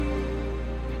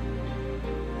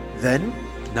Then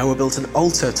Noah built an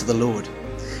altar to the Lord,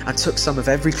 and took some of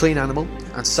every clean animal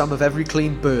and some of every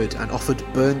clean bird, and offered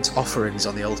burnt offerings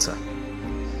on the altar.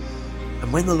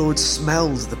 And when the Lord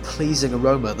smelled the pleasing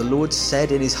aroma, the Lord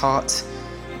said in his heart,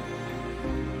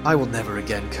 I will never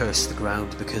again curse the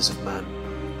ground because of man.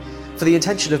 For the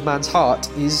intention of man's heart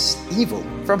is evil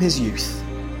from his youth.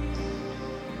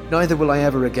 Neither will I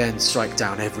ever again strike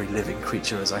down every living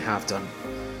creature as I have done.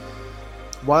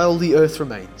 While the earth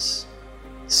remains,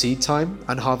 seed time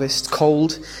and harvest,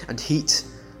 cold and heat,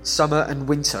 summer and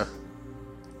winter,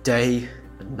 day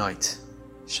and night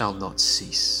shall not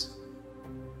cease.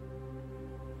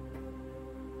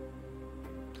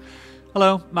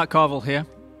 Hello, Matt Carville here.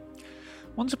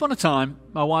 Once upon a time,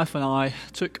 my wife and I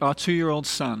took our 2-year-old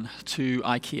son to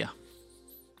IKEA.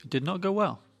 It did not go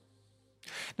well.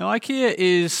 Now, IKEA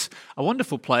is a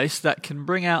wonderful place that can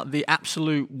bring out the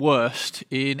absolute worst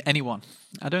in anyone.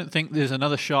 I don't think there's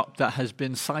another shop that has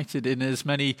been cited in as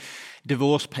many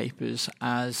divorce papers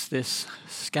as this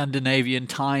Scandinavian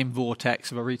time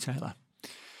vortex of a retailer.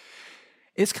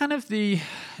 It's kind of the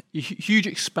huge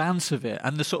expanse of it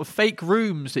and the sort of fake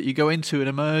rooms that you go into and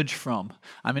emerge from.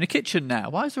 I'm in a kitchen now.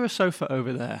 Why is there a sofa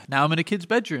over there? Now I'm in a kid's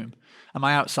bedroom. Am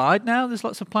I outside now? There's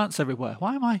lots of plants everywhere.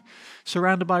 Why am I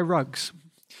surrounded by rugs?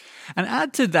 And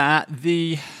add to that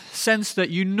the sense that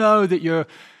you know that you're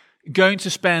going to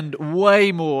spend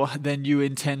way more than you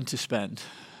intend to spend.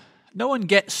 No one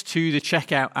gets to the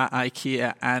checkout at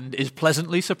IKEA and is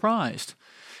pleasantly surprised.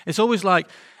 It's always like,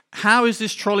 how is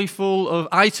this trolley full of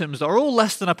items that are all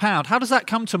less than £1? How does that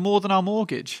come to more than our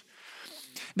mortgage?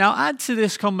 Now add to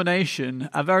this combination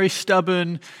a very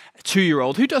stubborn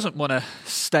 2-year-old who doesn't want to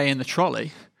stay in the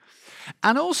trolley.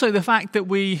 And also the fact that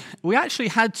we actually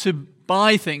had to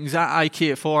buy things at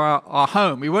IKEA for our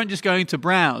home. We weren't just going to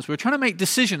browse. We were trying to make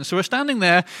decisions. So we're standing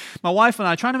there, my wife and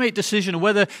I, trying to make a decision on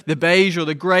whether the beige or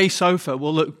the grey sofa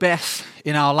will look best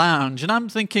in our lounge. And I'm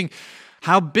thinking,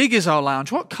 how big is our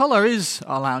lounge? What colour is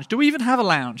our lounge? Do we even have a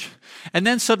lounge? And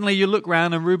then suddenly you look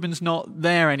round and Ruben's not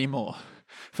there anymore.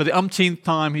 For the umpteenth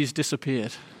time, he's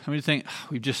disappeared. And we think,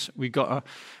 we've got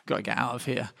to get out of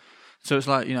here. So it's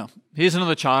like, here's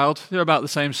another child. They're about the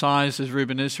same size as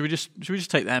Ruben is. Should we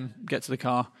just take them, get to the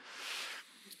car?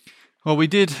 Well, we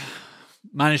did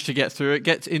manage to get through it,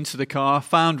 get into the car,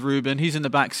 found Ruben. He's in the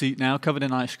back seat now, covered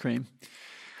in ice cream.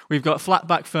 We've got flat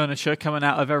back furniture coming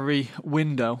out of every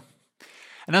window.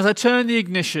 And as I turn the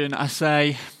ignition, I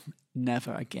say,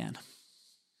 never again.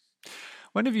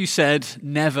 When have you said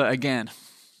never again?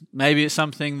 Maybe it's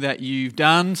something that you've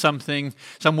done,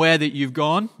 somewhere that you've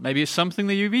gone. Maybe it's something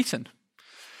that you've eaten.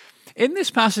 In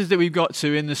this passage that we've got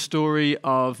to in the story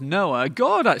of Noah,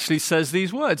 God actually says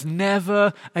these words,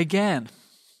 never again.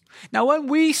 Now, when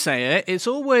we say it, it's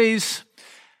always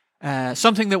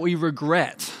something that we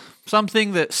regret.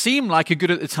 Something that seemed like a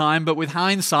good at the time, but with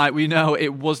hindsight, we know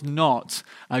it was not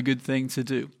a good thing to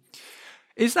do.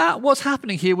 Is that what's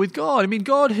happening here with God? I mean,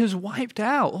 God has wiped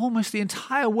out almost the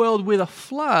entire world with a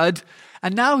flood,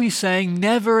 and now he's saying,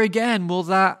 never again will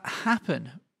that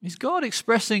happen. Is God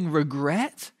expressing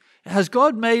regret? Has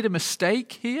God made a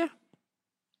mistake here?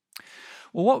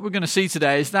 Well, what we're going to see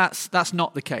today is that's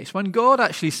not the case. When God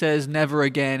actually says never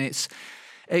again, it's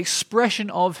an expression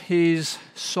of his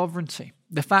sovereignty.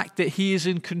 The fact that he is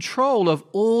in control of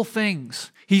all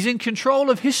things. He's in control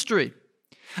of history.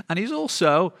 And he's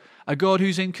also a God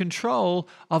who's in control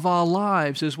of our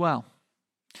lives as well.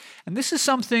 And this is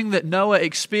something that Noah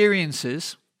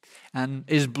experiences and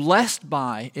is blessed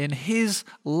by in his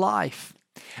life.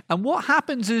 And what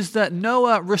happens is that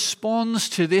Noah responds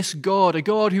to this God, a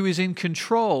God who is in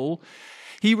control.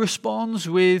 He responds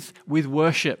with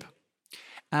worship.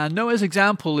 And Noah's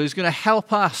example is going to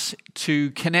help us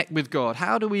to connect with God.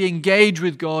 How do we engage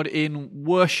with God in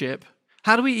worship?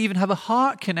 How do we even have a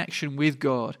heart connection with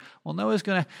God? Well, Noah's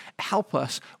going to help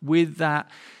us with that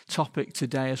topic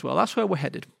today as well. That's where we're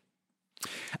headed.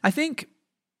 I think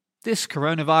this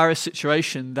coronavirus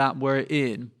situation that we're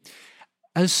in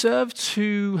has served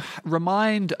to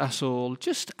remind us all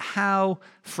just how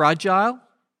fragile,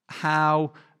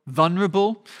 how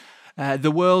vulnerable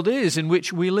the world is in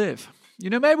which we live.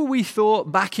 Maybe we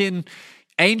thought back in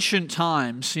ancient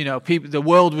times, the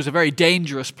world was a very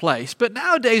dangerous place. But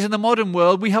nowadays in the modern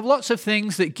world, we have lots of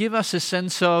things that give us a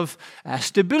sense of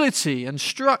stability and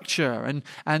structure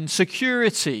and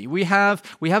security. We have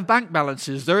bank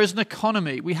balances. There is an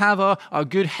economy. We have our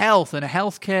good health and a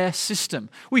healthcare system.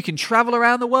 We can travel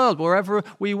around the world wherever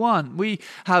we want. We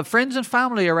have friends and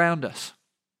family around us.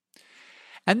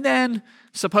 And then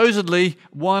supposedly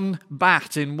one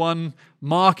bat in one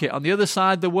market on the other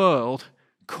side of the world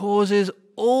causes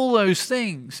all those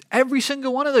things, every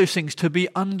single one of those things, to be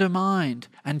undermined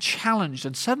and challenged.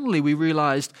 And suddenly we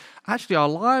realized, actually, our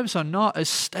lives are not as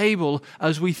stable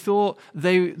as we thought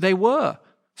they were.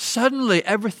 Suddenly,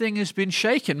 everything has been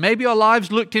shaken. Maybe our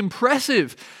lives looked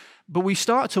impressive, but we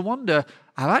start to wonder,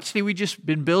 have actually we just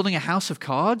been building a house of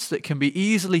cards that can be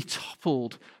easily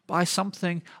toppled by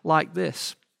something like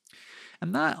this?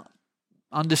 And that,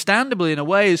 understandably, in a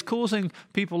way, is causing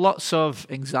people lots of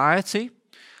anxiety,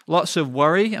 lots of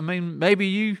worry. I mean, maybe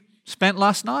you spent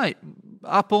last night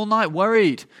up all night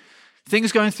worried.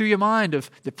 Things going through your mind of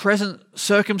the present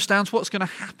circumstance, what's going to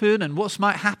happen and what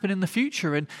might happen in the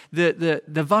future. And the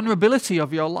vulnerability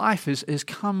of your life has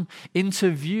come into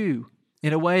view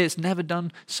in a way it's never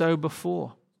done so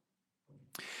before.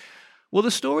 Well,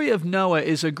 the story of Noah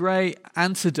is a great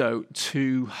antidote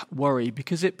to worry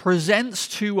because it presents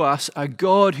to us a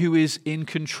God who is in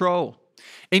control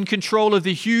of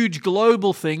the huge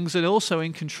global things and also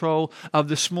in control of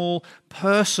the small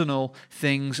personal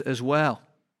things as well.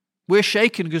 We're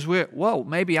shaken because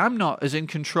maybe I'm not as in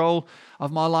control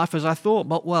of my life as I thought.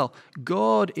 But,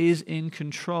 God is in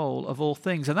control of all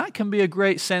things. And that can be a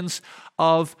great sense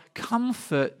of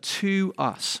comfort to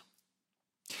us.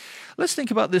 Let's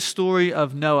think about this story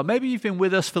of Noah. Maybe you've been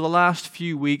with us for the last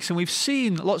few weeks and we've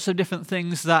seen lots of different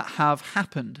things that have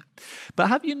happened. But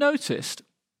have you noticed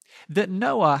that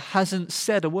Noah hasn't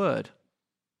said a word?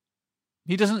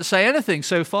 He doesn't say anything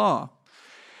so far.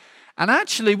 And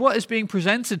actually, what is being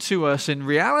presented to us in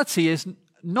reality is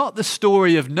not the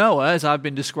story of Noah as I've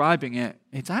been describing it.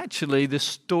 It's actually the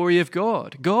story of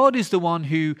God. God is the one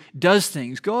who does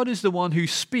things. God is the one who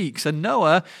speaks. And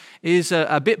Noah is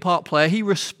a bit part player. He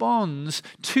responds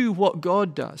to what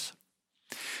God does.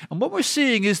 And what we're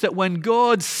seeing is that when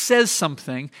God says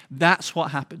something, that's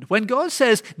what happened. When God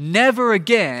says never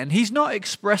again, he's not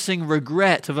expressing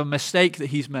regret of a mistake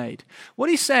that he's made. What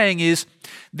he's saying is,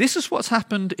 this is what's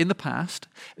happened in the past.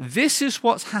 This is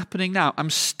what's happening now. I'm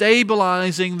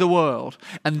stabilizing the world.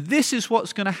 And this is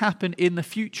what's going to happen in the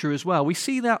future as well. We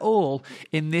see that all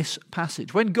in this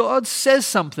passage. When God says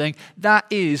something, that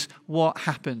is what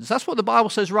happens. That's what the Bible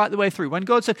says right the way through. When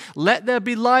God said, let there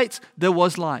be light, there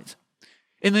was light.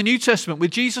 In the New Testament, with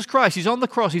Jesus Christ, he's on the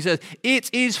cross. He says,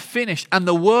 it is finished, and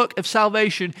the work of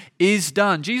salvation is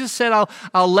done. Jesus said,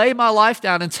 I'll lay my life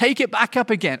down and take it back up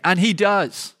again. And he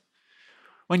does.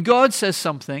 When God says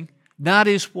something, that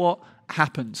is what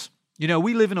happens. You know,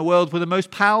 we live in a world where the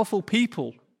most powerful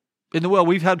people in the world,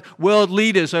 we've had world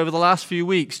leaders over the last few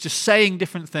weeks just saying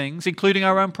different things, including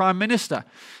our own Prime Minister,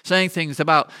 saying things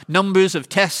about numbers of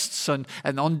tests and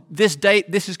on this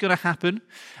date, this is going to happen,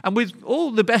 and with all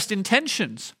the best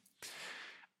intentions.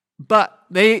 But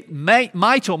they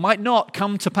might or might not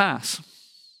come to pass.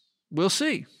 We'll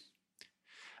see.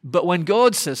 But when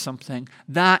God says something,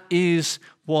 that is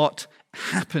what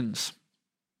happens.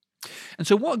 And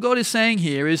so what God is saying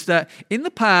here is that in the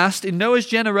past, in Noah's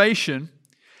generation,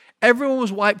 everyone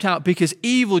was wiped out because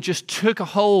evil just took a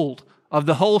hold of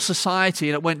the whole society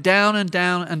and it went down and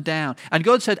down and down. And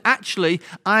God said, actually,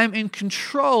 I'm in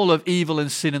control of evil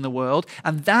and sin in the world,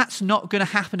 and that's not going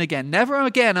to happen again. Never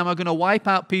again am I going to wipe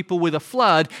out people with a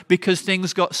flood because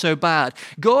things got so bad.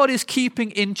 God is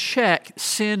keeping in check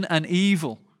sin and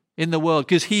evil in the world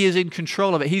because he is in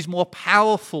control of it. He's more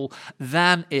powerful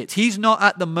than it. He's not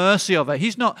at the mercy of it.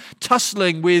 He's not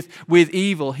tussling with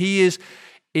evil. He is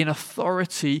in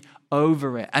authority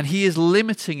over it. And he is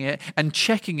limiting it and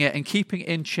checking it and keeping it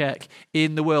in check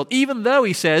in the world. Even though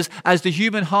he says, as the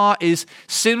human heart is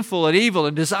sinful and evil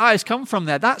and desires come from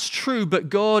there, that's true, but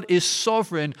God is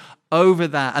sovereign over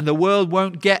that. And the world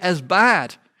won't get as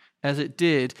bad as it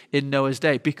did in Noah's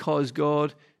day because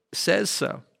God says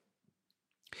so.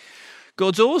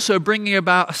 God's also bringing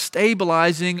about a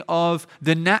stabilizing of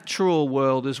the natural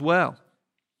world as well.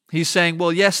 He's saying,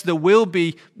 well, yes, there will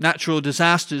be natural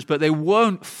disasters, but they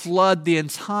won't flood the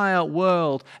entire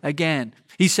world again.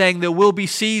 He's saying there will be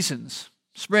seasons,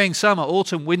 spring, summer,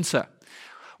 autumn, winter.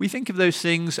 We think of those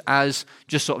things as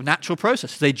just sort of natural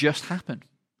processes. They just happen.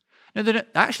 No, they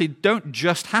actually don't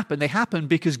just happen. They happen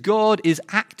because God is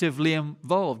actively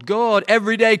involved. God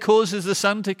every day causes the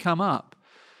sun to come up.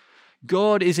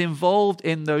 God is involved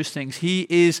in those things. He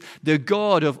is the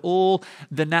God of all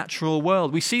the natural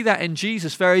world. We see that in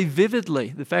Jesus very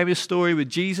vividly. The famous story with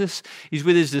Jesus, he's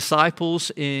with his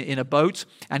disciples in a boat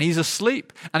and he's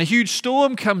asleep and a huge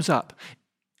storm comes up.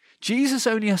 Jesus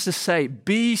only has to say,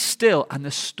 be still, and the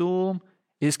storm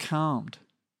is calmed.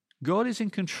 God is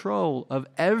in control of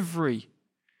every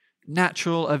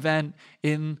natural event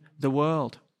in the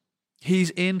world.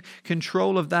 He's in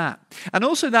control of that. And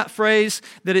also that phrase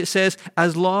that it says,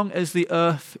 as long as the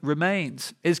earth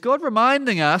remains. Is God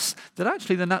reminding us that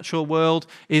actually the natural world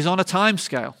is on a time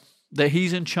scale that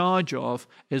He's in charge of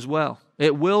as well.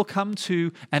 It will come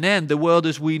to an end, the world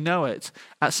as we know it,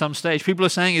 at some stage. People are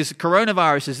saying, is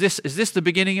coronavirus, is this the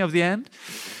beginning of the end?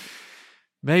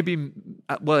 Maybe,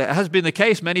 well, it has been the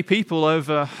case. Many people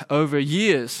over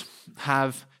years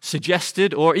have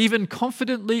suggested or even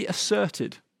confidently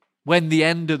asserted when the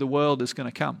end of the world is going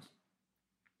to come.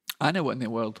 I know when the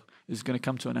world is going to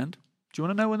come to an end. Do you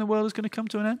want to know when the world is going to come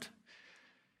to an end?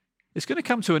 It's going to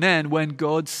come to an end when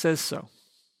God says so.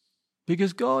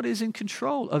 Because God is in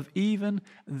control of even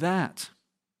that.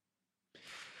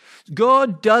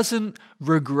 God doesn't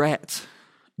regret.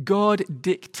 God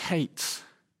dictates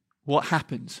what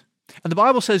happens. And the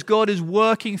Bible says God is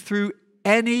working through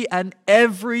any and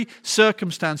every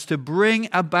circumstance to bring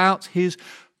about His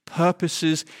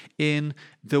purposes in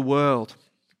the world.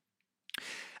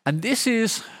 And this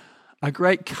is a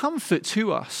great comfort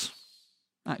to us,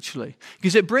 actually,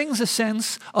 because it brings a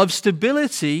sense of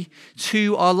stability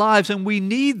to our lives, and we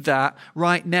need that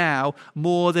right now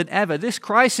more than ever. This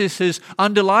crisis has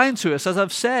underlined to us, as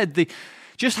I've said,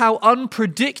 just how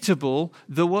unpredictable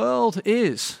the world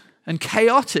is and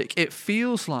chaotic it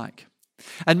feels like.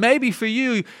 And maybe for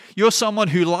you, you're someone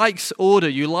who likes order,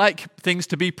 you like things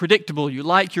to be predictable, you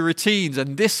like your routines,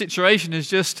 and this situation is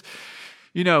just,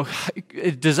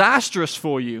 disastrous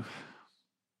for you.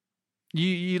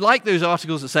 You like those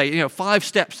articles that say, 5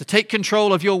 steps to take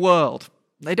control of your world.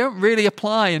 They don't really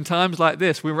apply in times like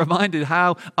this. We're reminded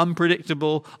how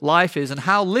unpredictable life is and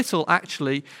how little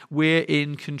actually we're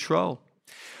in control.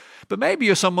 But maybe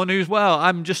you're someone who's,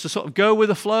 I'm just a sort of go with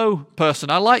the flow person.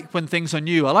 I like when things are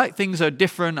new. I like things are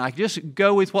different. I just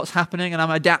go with what's happening and I'm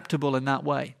adaptable in that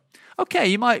way. Okay,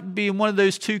 you might be in one of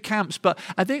those two camps, but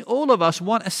I think all of us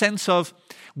want a sense of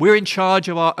we're in charge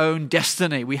of our own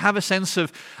destiny. We have a sense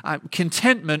of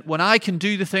contentment when I can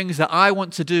do the things that I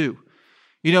want to do.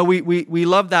 We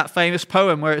love that famous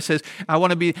poem where it says,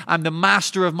 I'm the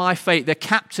master of my fate, the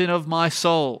captain of my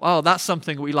soul. Oh, that's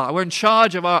something we like. We're in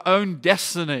charge of our own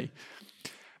destiny.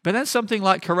 But then something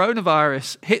like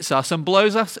coronavirus hits us and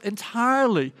blows us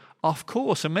entirely off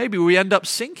course. And maybe we end up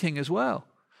sinking as well.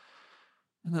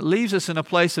 And it leaves us in a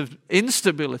place of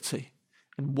instability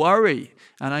and worry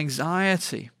and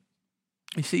anxiety.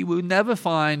 You see, we'll never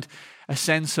find a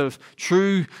sense of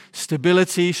true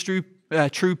stability,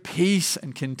 true peace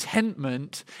and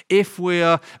contentment if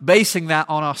we're basing that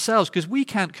on ourselves, because we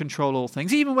can't control all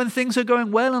things. Even when things are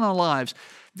going well in our lives,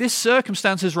 this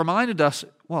circumstance has reminded us,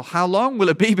 how long will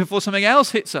it be before something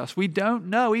else hits us? We don't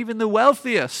know. Even the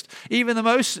wealthiest, even the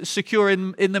most secure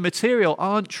in the material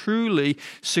aren't truly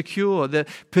secure. The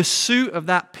pursuit of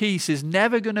that peace is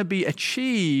never going to be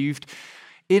achieved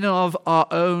in and of our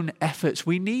own efforts.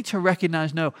 We need to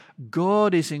recognize, no,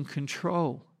 God is in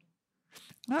control.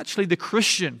 Actually, the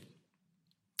Christian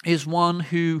is one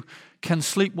who can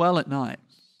sleep well at night.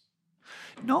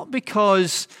 Not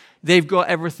because they've got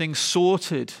everything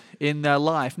sorted in their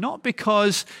life, not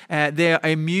because they're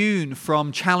immune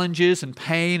from challenges and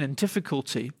pain and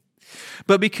difficulty,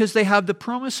 but because they have the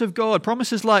promise of God,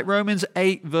 promises like Romans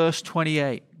 8, verse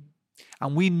 28.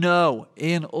 And we know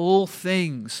in all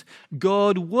things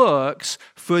God works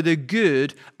for the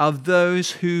good of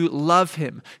those who love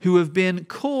Him, who have been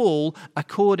called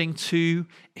according to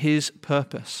His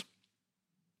purpose.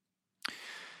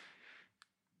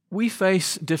 We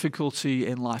face difficulty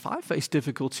in life. I face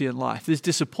difficulty in life. There's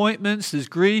disappointments, there's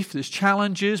grief, there's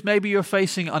challenges. Maybe you're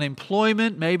facing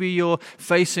unemployment. Maybe you're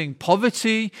facing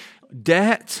poverty,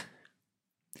 debt.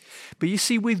 But you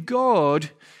see, with God,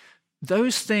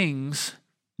 those things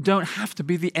don't have to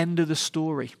be the end of the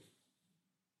story.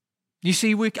 You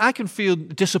see, I can feel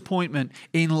disappointment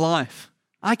in life.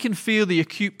 I can feel the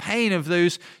acute pain of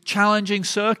those challenging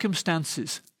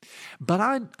circumstances.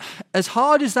 But as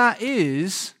hard as that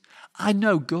is, I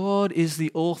know God is the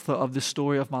author of the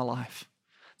story of my life.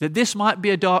 That this might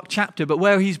be a dark chapter, but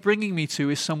where He's bringing me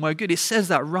to is somewhere good. It says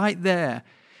that right there.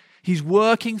 He's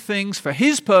working things for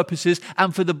His purposes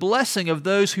and for the blessing of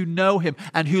those who know Him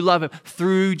and who love Him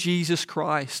through Jesus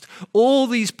Christ. All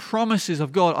these promises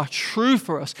of God are true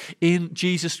for us in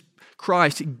Jesus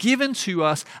Christ, given to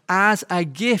us as a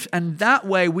gift. And that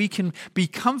way we can be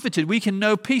comforted. We can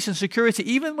know peace and security.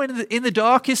 Even when in the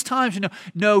darkest times,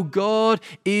 no, God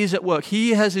is at work.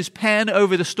 He has His pen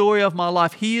over the story of my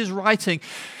life. He is writing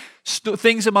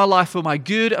things in my life for my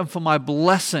good and for my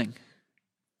blessing.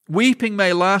 Weeping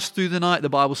may last through the night, the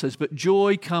Bible says, but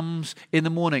joy comes in the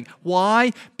morning.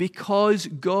 Why? Because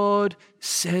God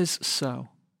says so.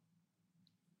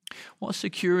 What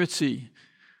security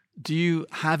do you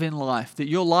have in life that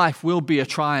your life will be a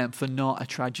triumph and not a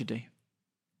tragedy?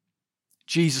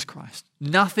 Jesus Christ.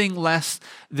 Nothing less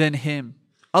than him.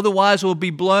 Otherwise, we'll be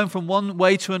blown from one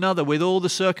way to another with all the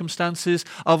circumstances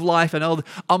of life and all the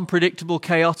unpredictable,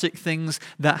 chaotic things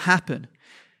that happen.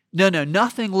 No,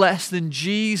 nothing less than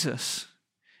Jesus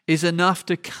is enough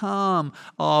to calm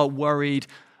our worried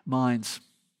minds.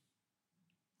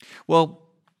 Well,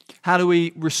 how do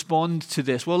we respond to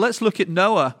this? Well, let's look at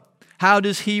Noah. How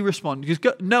does he respond?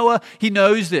 Because Noah, he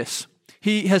knows this.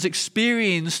 He has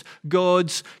experienced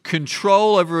God's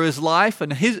control over his life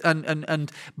and his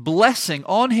and blessing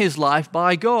on his life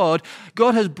by God.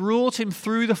 God has brought him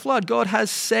through the flood. God has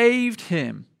saved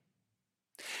him.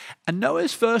 And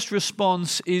Noah's first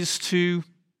response is to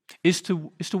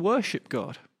worship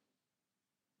God.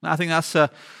 I think that's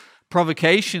a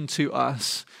provocation to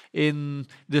us in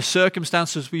the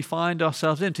circumstances we find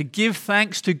ourselves in, to give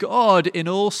thanks to God in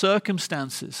all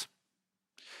circumstances.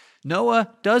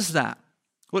 Noah does that.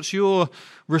 What's your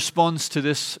response to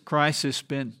this crisis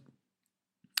been?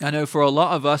 I know for a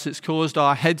lot of us, it's caused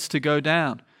our heads to go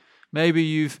down. Maybe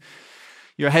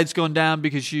your head's gone down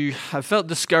because you have felt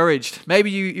discouraged.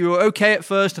 Maybe you were okay at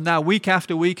first, and now week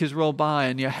after week has rolled by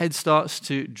and your head starts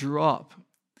to drop.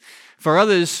 For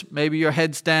others, maybe your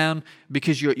head's down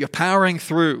because you're powering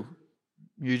through.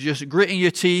 You're just gritting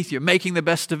your teeth. You're making the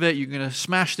best of it. You're going to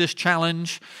smash this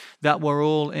challenge that we're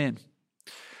all in.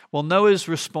 Well, Noah's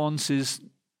response is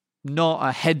not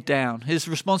a head down. His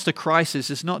response to crisis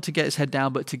is not to get his head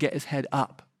down, but to get his head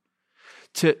up.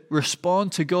 To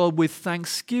respond to God with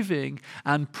thanksgiving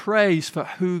and praise for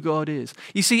who God is.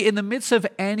 You see, in the midst of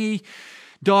any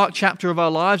dark chapter of our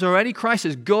lives or any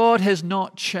crisis, God has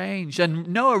not changed. And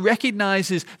Noah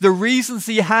recognizes the reasons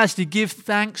he has to give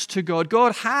thanks to God.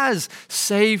 God has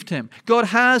saved him. God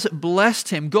has blessed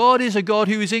him. God is a God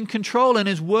who is in control and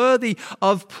is worthy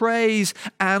of praise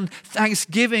and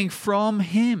thanksgiving from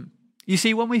him. You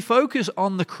see, when we focus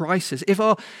on the crisis, if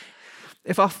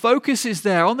our focus is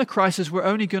there on the crisis, we're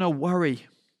only going to worry.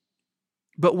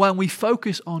 But when we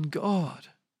focus on God,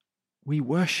 we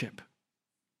worship.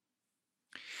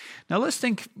 Now let's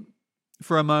think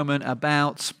for a moment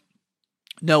about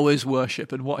Noah's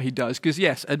worship and what he does. Because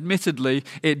yes, admittedly,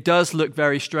 it does look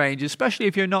very strange, especially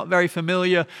if you're not very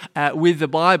familiar with the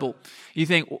Bible. You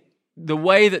think the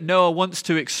way that Noah wants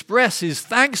to express his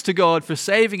thanks to God for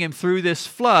saving him through this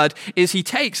flood is he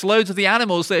takes loads of the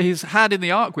animals that he's had in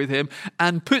the ark with him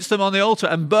and puts them on the altar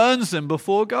and burns them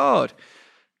before God.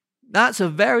 That's a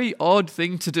very odd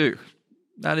thing to do.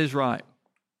 That is right.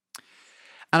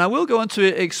 And I will go on to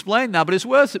explain that, but it's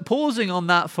worth pausing on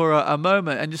that for a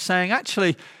moment and just saying,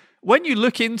 actually, when you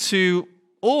look into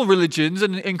all religions,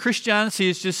 and Christianity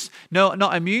is just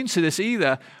not immune to this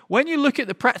either, when you look at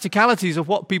the practicalities of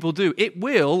what people do, it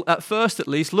will, at first at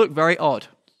least, look very odd.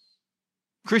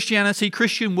 Christianity,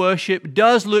 Christian worship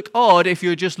does look odd if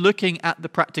you're just looking at the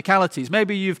practicalities.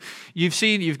 Maybe you've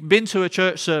been to a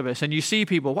church service and you see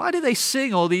people, why do they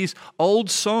sing all these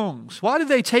old songs? Why do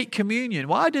they take communion?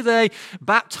 Why do they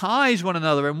baptize one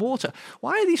another in water?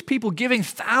 Why are these people giving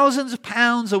thousands of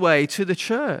pounds away to the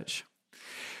church?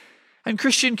 And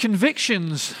Christian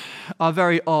convictions are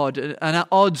very odd and at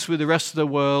odds with the rest of the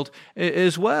world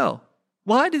as well.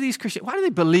 Why do they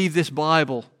believe this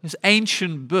Bible, this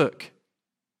ancient book?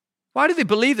 Why do they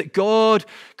believe that God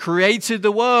created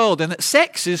the world and that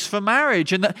sex is for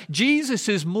marriage and that Jesus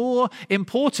is more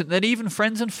important than even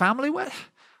friends and family?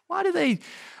 Why do they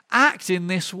act in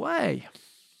this way?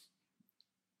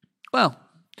 Well,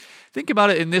 think about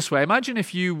it in this way. Imagine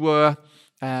if you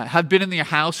had been in your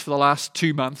house for the last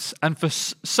 2 months and for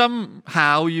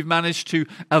somehow you've managed to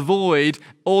avoid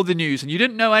all the news and you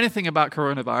didn't know anything about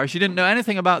coronavirus, you didn't know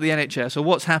anything about the NHS or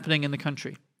what's happening in the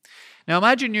country. Now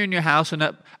imagine you're in your house and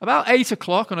at about 8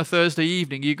 o'clock on a Thursday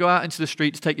evening, you go out into the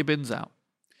street to take your bins out.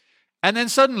 And then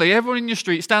suddenly everyone in your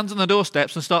street stands on the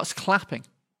doorsteps and starts clapping.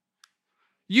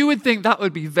 You would think that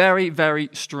would be very, very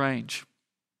strange.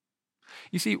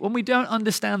 You see, when we don't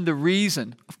understand the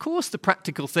reason, of course the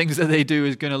practical things that they do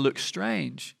is going to look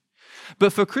strange.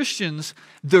 But for Christians,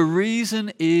 the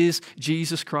reason is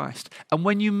Jesus Christ. And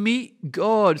when you meet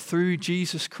God through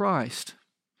Jesus Christ,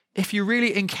 if you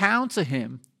really encounter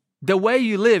him, the way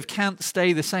you live can't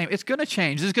stay the same. It's going to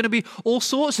change. There's going to be all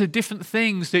sorts of different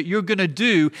things that you're going to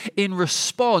do in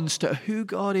response to who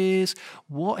God is,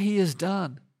 what he has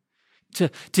done.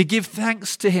 To give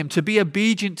thanks to him, to be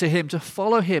obedient to him, to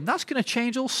follow him. That's going to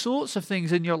change all sorts of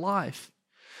things in your life.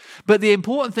 But the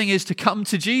important thing is to come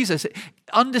to Jesus.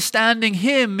 Understanding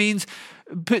him means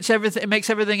it makes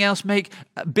everything else make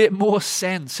a bit more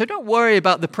sense. So don't worry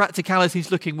about the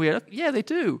practicalities looking weird. Yeah, they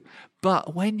do.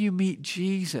 But when you meet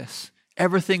Jesus,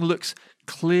 everything looks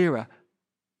clearer.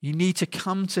 You need to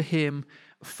come to him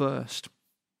first.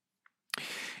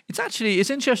 It's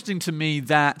interesting to me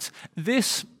that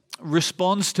this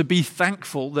response to be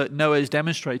thankful that Noah is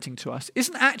demonstrating to us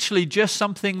isn't actually just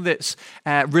something that's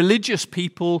religious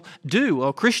people do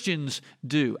or Christians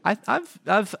do.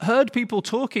 I've heard people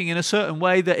talking in a certain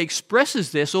way that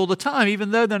expresses this all the time,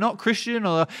 even though they're not Christian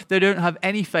or they don't have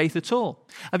any faith at all.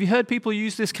 Have you heard people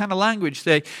use this kind of language?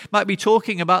 They might be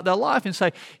talking about their life and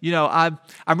say, I'm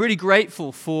really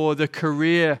grateful for the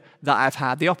career that I've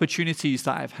had, the opportunities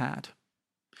that I've had.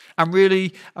 I'm really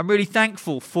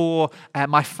thankful for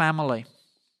my family.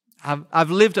 I've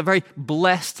lived a very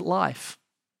blessed life.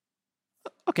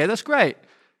 Okay, that's great.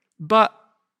 But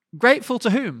grateful to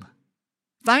whom?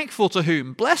 Thankful to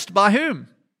whom? Blessed by whom?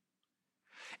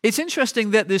 It's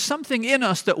interesting that there's something in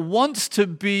us that wants to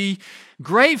be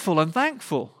grateful and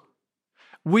thankful.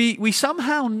 We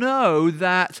somehow know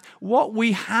that what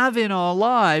we have in our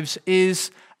lives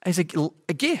is a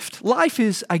gift. Life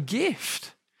is a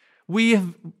gift.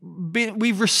 We've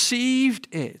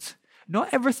received it.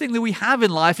 Not everything that we have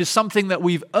in life is something that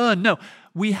we've earned. No,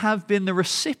 we have been the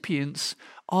recipients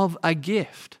of a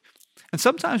gift. And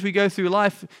sometimes we go through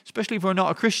life, especially if we're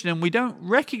not a Christian, and we don't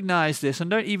recognize this and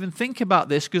don't even think about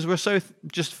this because we're so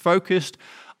just focused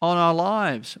on our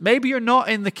lives. Maybe you're not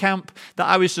in the camp that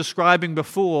I was describing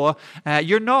before.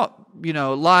 You're not,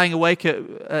 lying awake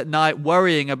at night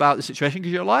worrying about the situation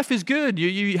because your life is good.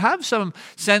 You have some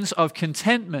sense of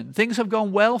contentment. Things have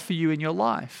gone well for you in your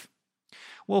life.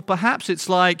 Well, perhaps it's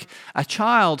like a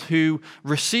child who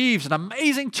receives an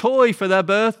amazing toy for their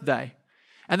birthday.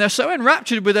 And they're so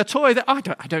enraptured with their toy that, I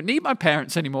don't need my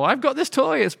parents anymore. I've got this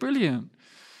toy. It's brilliant.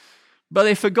 But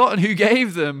they've forgotten who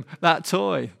gave them that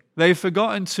toy. They've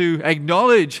forgotten to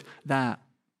acknowledge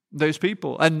those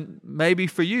people. And maybe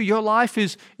for you, your life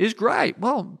is great.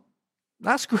 Well,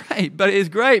 that's great. But it is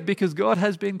great because God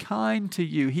has been kind to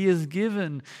you. He has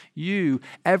given you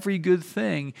every good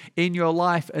thing in your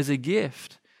life as a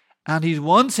gift. And he's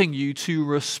wanting you to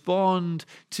respond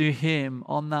to him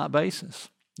on that basis.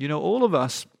 All of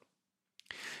us,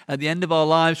 at the end of our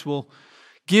lives, will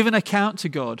give an account to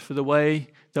God for the way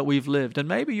that we've lived. And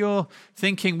maybe you're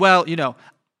thinking, well,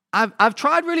 I've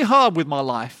tried really hard with my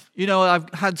life. I've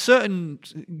had certain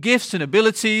gifts and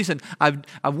abilities, and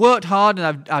I've worked hard,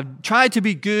 and I've tried to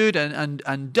be good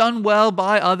and done well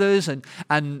by others, and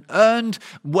earned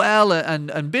well,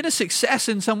 and been a success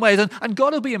in some ways, and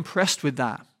God will be impressed with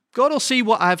that. God will see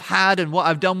what I've had and what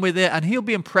I've done with it, and he'll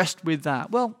be impressed with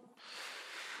that. Well,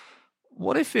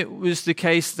 what if it was the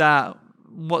case that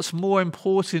what's more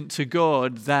important to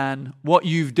God than what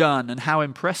you've done and how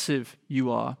impressive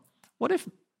you are? What if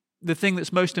the thing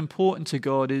that's most important to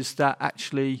God is that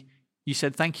actually you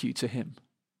said thank you to him,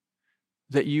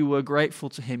 that you were grateful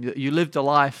to him, that you lived a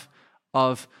life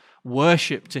of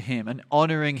worship to him and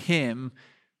honoring him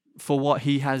for what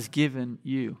he has given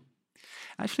you?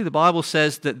 Actually, the Bible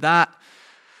says that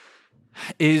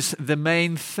is the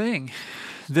main thing.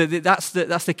 That's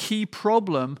the key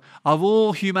problem of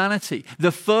all humanity.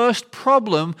 The first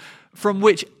problem from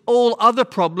which all other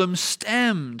problems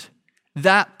stemmed.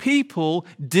 That people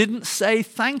didn't say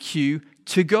thank you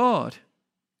to God.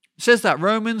 It says that,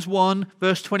 Romans 1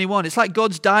 verse 21. It's like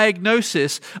God's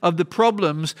diagnosis of the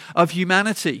problems of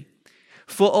humanity.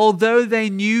 For although they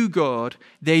knew God,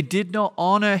 they did not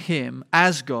honor him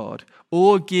as God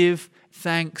or give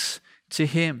thanks to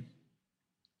him.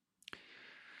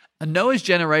 And Noah's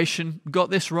generation got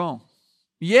this wrong.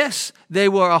 Yes, they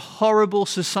were a horrible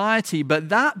society, but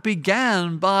that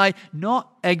began by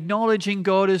not acknowledging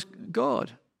God as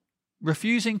God,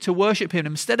 refusing to worship him.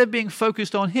 Instead of being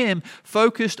focused on him,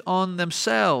 focused on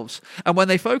themselves. And when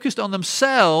they focused on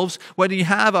themselves, when you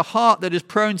have a heart that is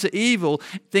prone to evil,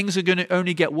 things are going to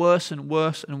only get worse and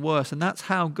worse and worse. And that's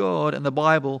how God and the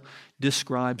Bible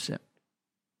describes it.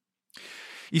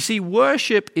 You see,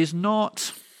 worship is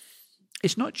not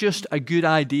just a good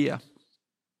idea.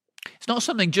 It's not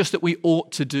something just that we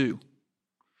ought to do.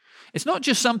 It's not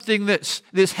just something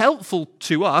that's helpful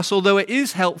to us, although it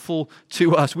is helpful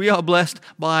to us. We are blessed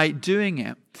by doing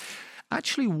it.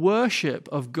 Actually, worship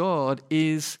of God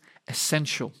is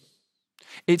essential.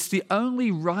 It's the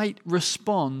only right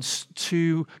response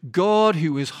to God,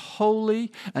 who is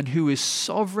holy and who is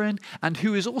sovereign and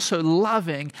who is also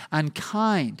loving and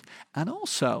kind. And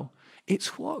also,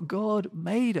 it's what God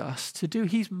made us to do.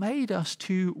 He's made us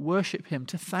to worship him,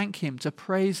 to thank him, to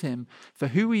praise him for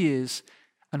who he is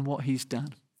and what he's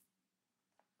done.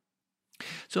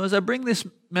 So as I bring this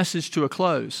message to a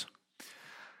close,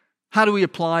 how do we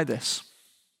apply this?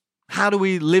 How do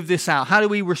we live this out? How do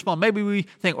we respond? Maybe we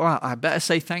think, all right, I better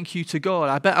say thank you to God.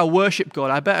 I better worship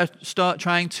God. I better start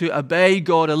trying to obey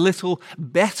God a little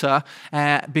better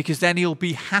because then He'll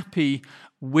be happy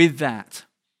with that.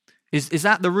 Is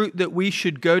that the route that we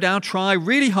should go down? Try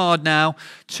really hard now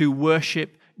to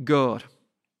worship God.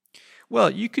 Well,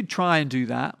 you could try and do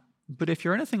that, but if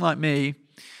you're anything like me,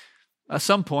 at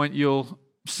some point you'll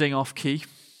sing off key.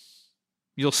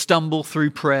 You'll stumble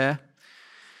through prayer.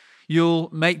 You'll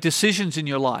make decisions in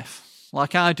your life,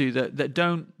 like I do, that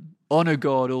don't honor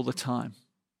God all the time.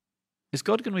 Is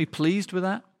God going to be pleased with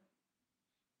that?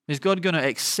 Is God going to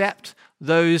accept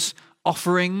those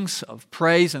offerings of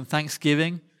praise and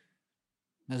thanksgiving,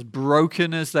 as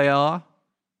broken as they are?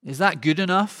 Is that good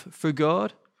enough for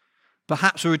God?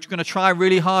 Perhaps we're going to try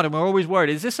really hard and we're always worried,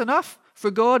 is this enough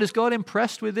for God? Is God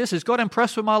impressed with this? Is God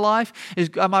impressed with my life?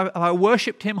 Have I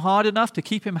worshipped Him hard enough to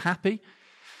keep Him happy?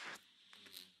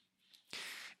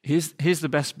 Here's the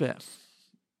best bit.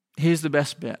 Here's the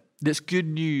best bit. That's good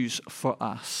news for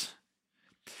us.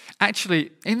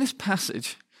 Actually, in this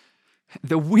passage,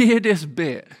 the weirdest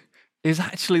bit is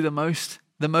actually the most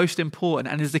important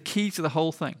and is the key to the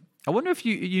whole thing. I wonder if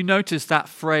you noticed that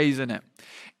phrase in it.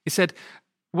 It said,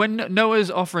 when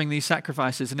Noah's offering these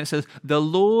sacrifices, and it says, the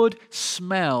Lord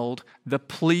smelled the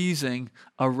pleasing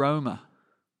aroma.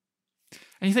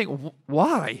 And you think,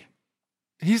 why?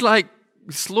 He's like,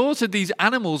 slaughtered these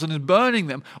animals and is burning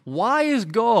them. Why is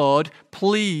God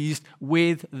pleased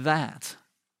with that?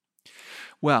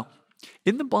 Well,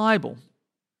 in the Bible,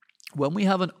 when we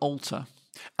have an altar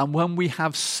and when we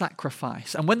have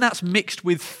sacrifice, and when that's mixed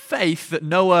with faith that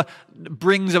Noah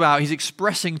brings about, he's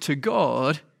expressing to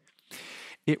God,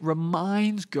 it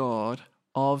reminds God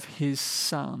of His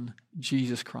Son,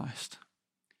 Jesus Christ,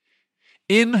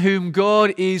 in whom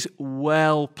God is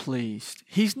well pleased.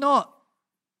 He's not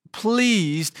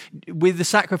pleased with the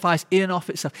sacrifice in and of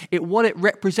itself. What it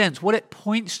represents, what it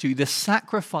points to, the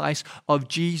sacrifice of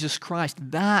Jesus Christ.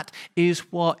 That is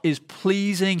what is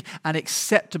pleasing and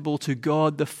acceptable to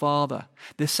God the Father.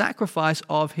 The sacrifice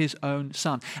of His own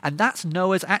Son. And that's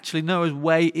Noah's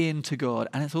way into God.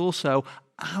 And it's also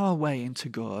our way into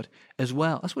God as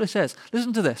well. That's what it says.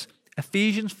 Listen to this.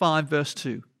 Ephesians 5 verse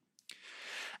 2.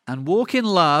 And walk in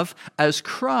love as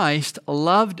Christ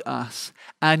loved us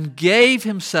and gave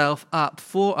Himself up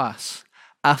for us,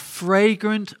 a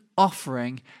fragrant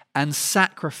offering and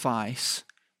sacrifice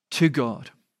to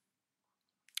God.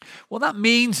 What that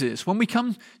means is when we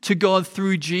come to God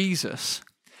through Jesus,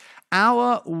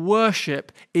 our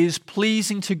worship is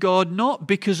pleasing to God not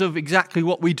because of exactly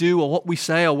what we do or what we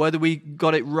say or whether we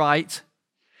got it right.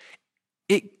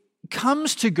 It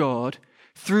comes to God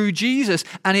through Jesus,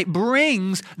 and it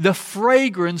brings the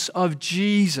fragrance of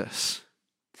Jesus.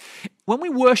 When we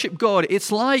worship God,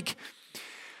 it's like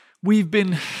we've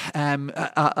been,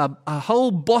 a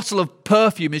whole bottle of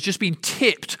perfume has just been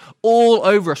tipped all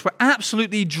over us. We're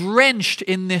absolutely drenched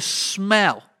in this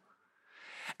smell.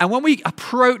 And when we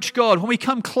approach God, when we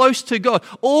come close to God,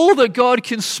 all that God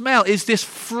can smell is this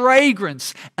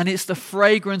fragrance, and it's the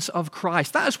fragrance of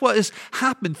Christ. That is what has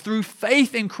happened through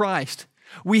faith in Christ.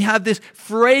 We have this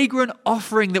fragrant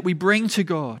offering that we bring to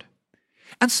God.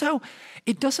 And so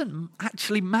it doesn't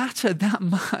actually matter that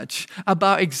much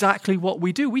about exactly what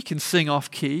we do. We can sing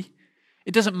off key.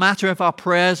 It doesn't matter if our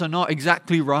prayers are not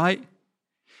exactly right.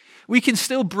 We can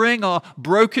still bring our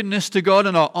brokenness to God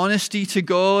and our honesty to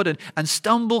God and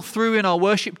stumble through in our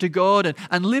worship to God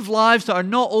and live lives that are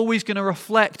not always going to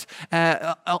reflect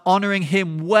honoring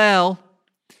Him well.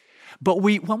 But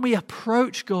when we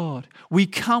approach God, we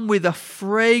come with a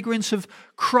fragrance of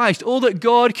Christ. All that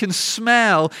God can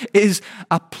smell is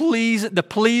the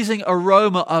pleasing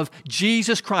aroma of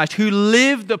Jesus Christ, who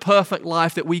lived the perfect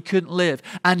life that we couldn't live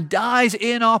and dies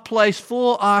in our place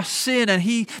for our sin.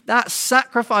 And that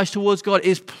sacrifice towards God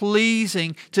is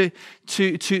pleasing to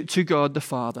God the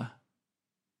Father.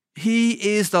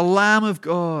 He is the Lamb of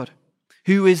God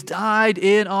who has died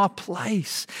in our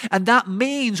place. And that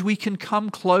means we can come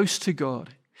close to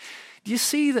God. Do you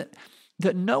see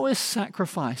that Noah's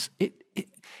sacrifice,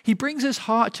 he brings his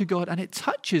heart to God and it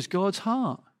touches God's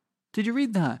heart? Did you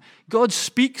read that? God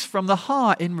speaks from the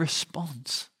heart in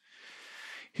response.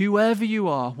 Whoever you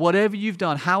are, whatever you've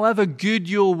done, however good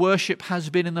your worship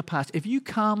has been in the past, if you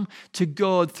come to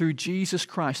God through Jesus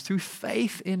Christ, through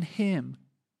faith in Him,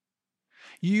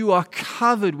 you are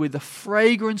covered with the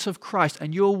fragrance of Christ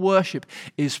and your worship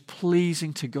is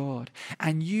pleasing to God.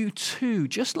 And you too,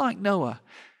 just like Noah,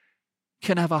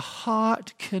 can have a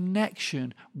heart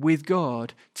connection with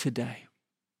God today.